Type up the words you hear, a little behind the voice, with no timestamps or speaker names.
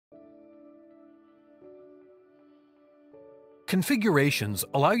Configurations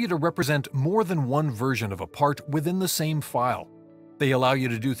allow you to represent more than one version of a part within the same file. They allow you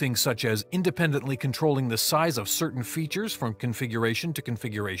to do things such as independently controlling the size of certain features from configuration to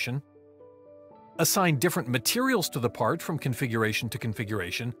configuration, assign different materials to the part from configuration to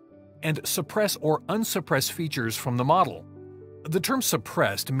configuration, and suppress or unsuppress features from the model. The term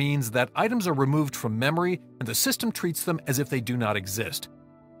suppressed means that items are removed from memory and the system treats them as if they do not exist.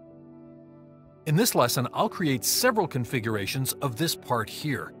 In this lesson, I'll create several configurations of this part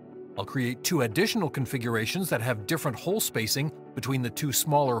here. I'll create 2 additional configurations that have different hole spacing between the 2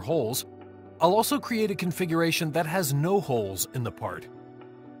 smaller holes. I'll also create a configuration that has no holes in the part.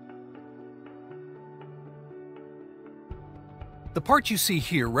 The part you see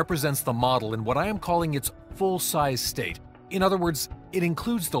here represents the model in what I am calling its full-size state. In other words, it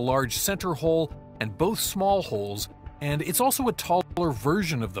includes the large center hole and both small holes, and it's also a taller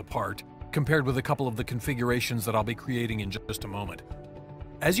version of the part compared with a couple of the configurations that I'll be creating in just a moment.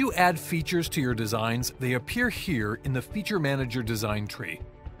 As you add features to your designs, they appear here in the Feature Manager design tree.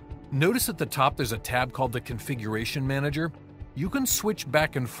 Notice at the top there's a tab called the Configuration Manager. You can switch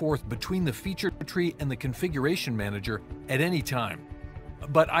back and forth between the feature tree and the Configuration Manager at any time.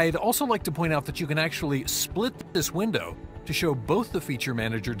 But I'd also like to point out that you can actually split this window to show both the Feature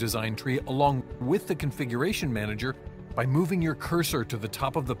Manager design tree along with the Configuration Manager by moving your cursor to the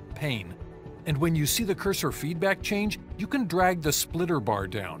top of the pane. And when you see the cursor feedback change, you can drag the splitter bar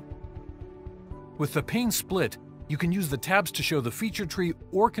down. With the pane split, you can use the tabs to show the feature tree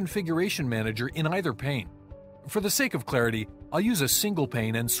or Configuration Manager in either pane. For the sake of clarity, I'll use a single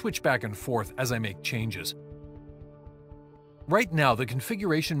pane and switch back and forth as I make changes. Right now, the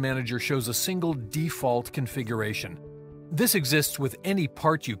Configuration Manager shows a single default configuration. This exists with any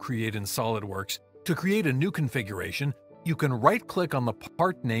part you create in SOLIDWORKS. To create a new configuration, you can right-click on the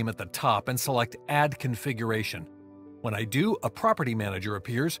part name at the top and select Add Configuration. When I do, a Property Manager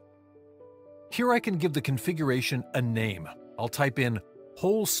appears. Here I can give the configuration a name. I'll type in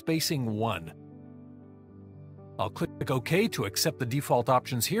Hole Spacing 1. I'll click OK to accept the default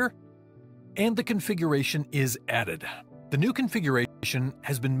options here, and the configuration is added. The new configuration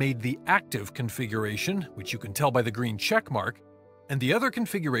has been made the active configuration, which you can tell by the green check mark, and the other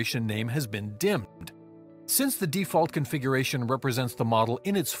configuration name has been dimmed. Since the default configuration represents the model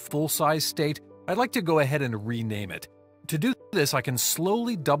in its full-size state, I'd like to go ahead and rename it. To do this, I can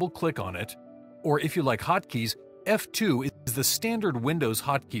slowly double-click on it, or if you like hotkeys, F2 is the standard Windows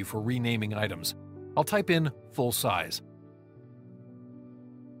hotkey for renaming items. I'll type in full size.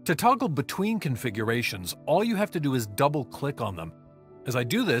 To toggle between configurations, all you have to do is double-click on them. As I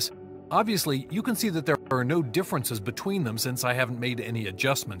do this, obviously you can see that there are no differences between them since I haven't made any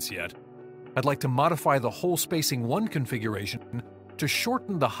adjustments yet. I'd like to modify the hole spacing 1 configuration to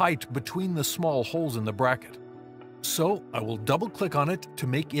shorten the height between the small holes in the bracket. So I will double-click on it to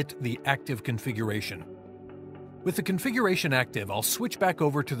make it the active configuration. With the configuration active, I'll switch back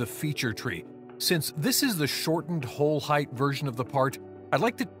over to the feature tree. Since this is the shortened hole height version of the part, I'd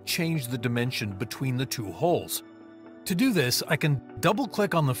like to change the dimension between the 2 holes. To do this, I can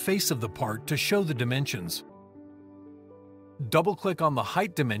double-click on the face of the part to show the dimensions. Double-click on the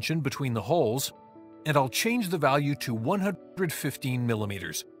height dimension between the holes, and I'll change the value to 115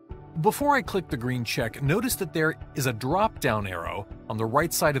 millimeters. Before I click the green check, notice that there is a drop-down arrow on the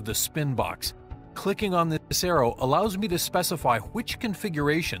right side of the spin box. Clicking on this arrow allows me to specify which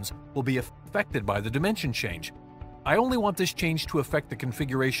configurations will be affected by the dimension change. I only want this change to affect the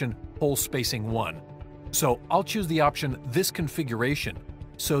configuration hole spacing 1. So I'll choose the option This Configuration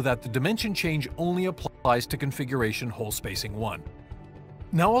so that the dimension change only applies to configuration hole spacing 1.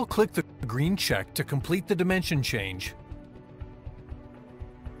 Now I'll click the green check to complete the dimension change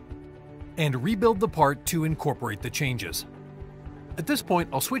and rebuild the part to incorporate the changes. At this point,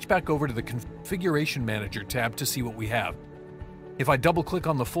 I'll switch back over to the Configuration Manager tab to see what we have. If I double-click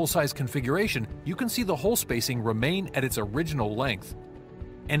on the full-size configuration, you can see the hole spacing remain at its original length.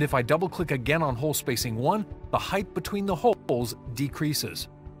 And if I double-click again on hole spacing 1, the height between the holes decreases.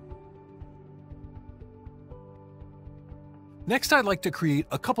 Next, I'd like to create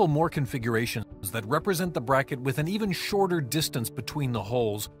a couple more configurations that represent the bracket with an even shorter distance between the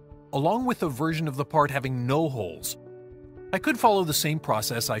holes, along with a version of the part having no holes. I could follow the same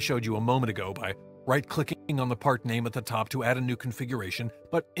process I showed you a moment ago by right-clicking on the part name at the top to add a new configuration,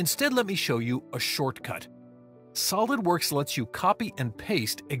 but instead let me show you a shortcut. SOLIDWORKS lets you copy and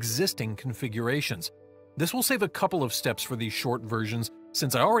paste existing configurations. This will save a couple of steps for these short versions,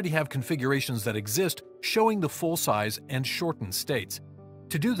 since I already have configurations that exist showing the full size and shortened states.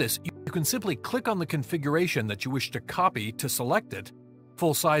 To do this, you can simply click on the configuration that you wish to copy to select it,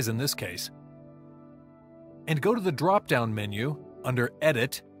 full size in this case. and go to the drop-down menu under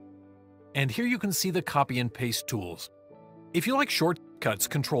Edit, and here you can see the copy and paste tools. If you like shortcuts,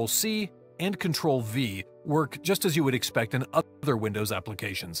 Control-C and Control-V work just as you would expect in other Windows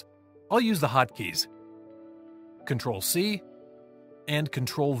applications. I'll use the hotkeys, Control-C and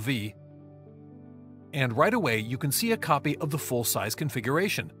Control-V, and right away you can see a copy of the full-size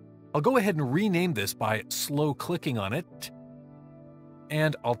configuration. I'll go ahead and rename this by slow clicking on it,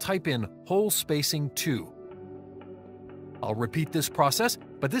 and I'll type in hole spacing 2. I'll repeat this process,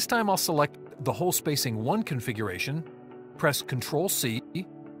 but this time I'll select the hole spacing 1 configuration, press Control-C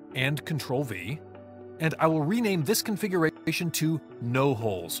and Control-V, and I will rename this configuration to No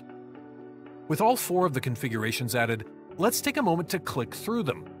Holes. With all 4 of the configurations added, let's take a moment to click through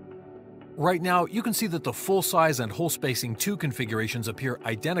them. Right now, you can see that the full size and hole spacing 2 configurations appear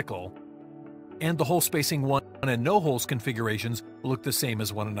identical, and the hole spacing 1 and no holes configurations look the same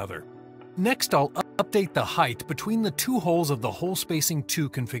as one another. Next, I'll update the height between the 2 holes of the hole spacing 2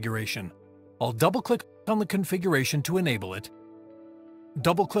 configuration. I'll double-click on the configuration to enable it,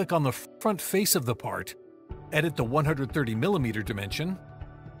 double-click on the front face of the part, edit the 130mm dimension,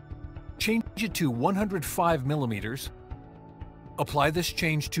 change it to 105 millimeters, apply this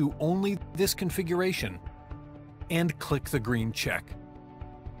change to only this configuration, and click the green check.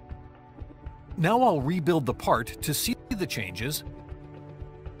 Now I'll rebuild the part to see the changes,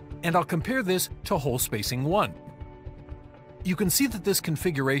 and I'll compare this to hole spacing 1. You can see that this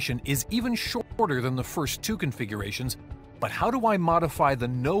configuration is even shorter than the first 2 configurations, but how do I modify the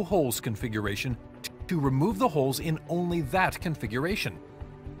no holes configuration to remove the holes in only that configuration?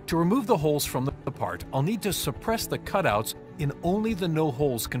 To remove the holes from the part, I'll need to suppress the cutouts in only the no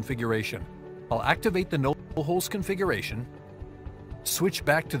holes configuration. I'll activate the no holes configuration, switch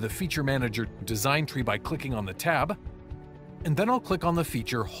back to the Feature Manager design tree by clicking on the tab, and then I'll click on the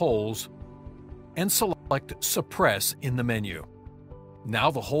feature Holes and select Suppress in the menu. Now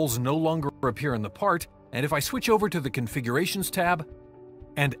the holes no longer appear in the part, and if I switch over to the Configurations tab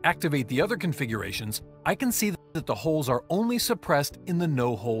and activate the other configurations, I can see that the holes are only suppressed in the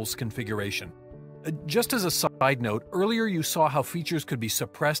no holes configuration. Just as a side note, earlier you saw how features could be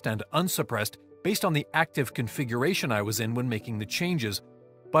suppressed and unsuppressed based on the active configuration I was in when making the changes,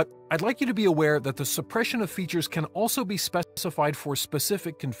 but I'd like you to be aware that the suppression of features can also be specified for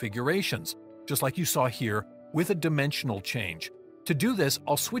specific configurations, just like you saw here with a dimensional change. To do this,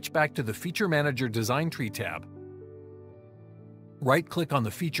 I'll switch back to the Feature Manager Design Tree tab, right-click on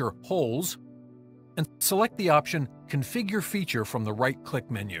the feature Holes, and select the option Configure Feature from the right-click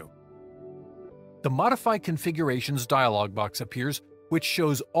menu. The Modify Configurations dialog box appears, which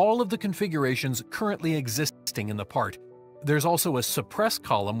shows all of the configurations currently existing in the part. There's also a Suppress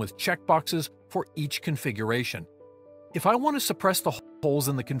column with checkboxes for each configuration. If I want to suppress the holes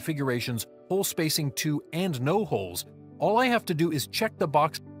in the configurations hole spacing 2 and no holes, all I have to do is check the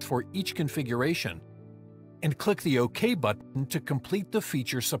box for each configuration and click the OK button to complete the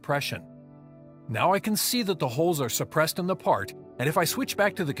feature suppression. Now I can see that the holes are suppressed in the part, and if I switch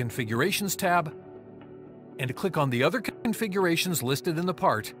back to the Configurations tab and click on the other configurations listed in the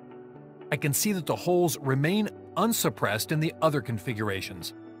part, I can see that the holes remain unsuppressed in the other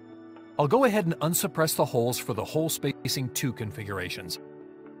configurations. I'll go ahead and unsuppress the holes for the hole spacing 2 configurations.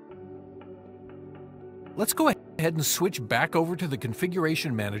 Let's go ahead and switch back over to the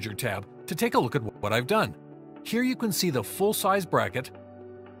Configuration Manager tab to take a look at what I've done. Here you can see the full-size bracket,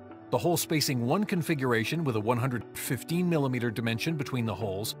 the hole spacing 1 configuration with a 115mm dimension between the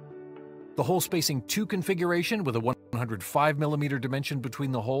holes, the hole spacing 2 configuration with a 105mm dimension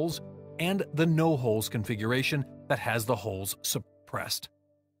between the holes, and the no holes configuration that has the holes suppressed.